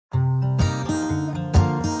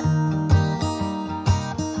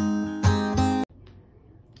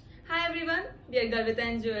Garvita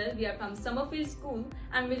and Joel. We are from Summerfield School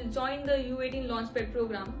and will join the U18 Launchpad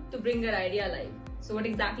program to bring our idea alive. So what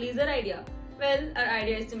exactly is our idea? Well, our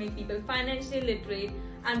idea is to make people financially literate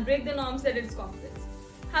and break the norms that it's complex.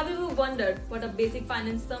 Have you ever wondered what a basic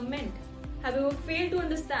finance term meant? Have you ever failed to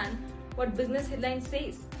understand what business headline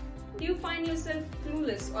says? Do you find yourself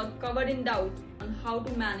clueless or covered in doubt on how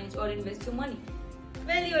to manage or invest your money?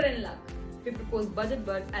 Well, you're in luck. We propose Budget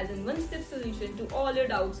Bud as a one-step solution to all your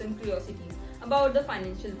doubts and curiosities about the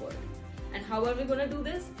financial world. And how are we going to do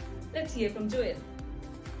this? Let's hear from Joel.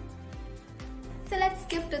 So let's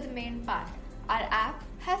skip to the main part. Our app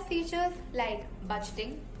has features like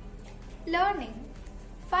budgeting, learning,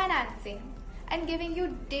 financing, and giving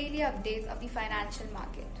you daily updates of the financial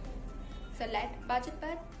market. So let Budget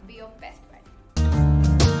Bud be your best.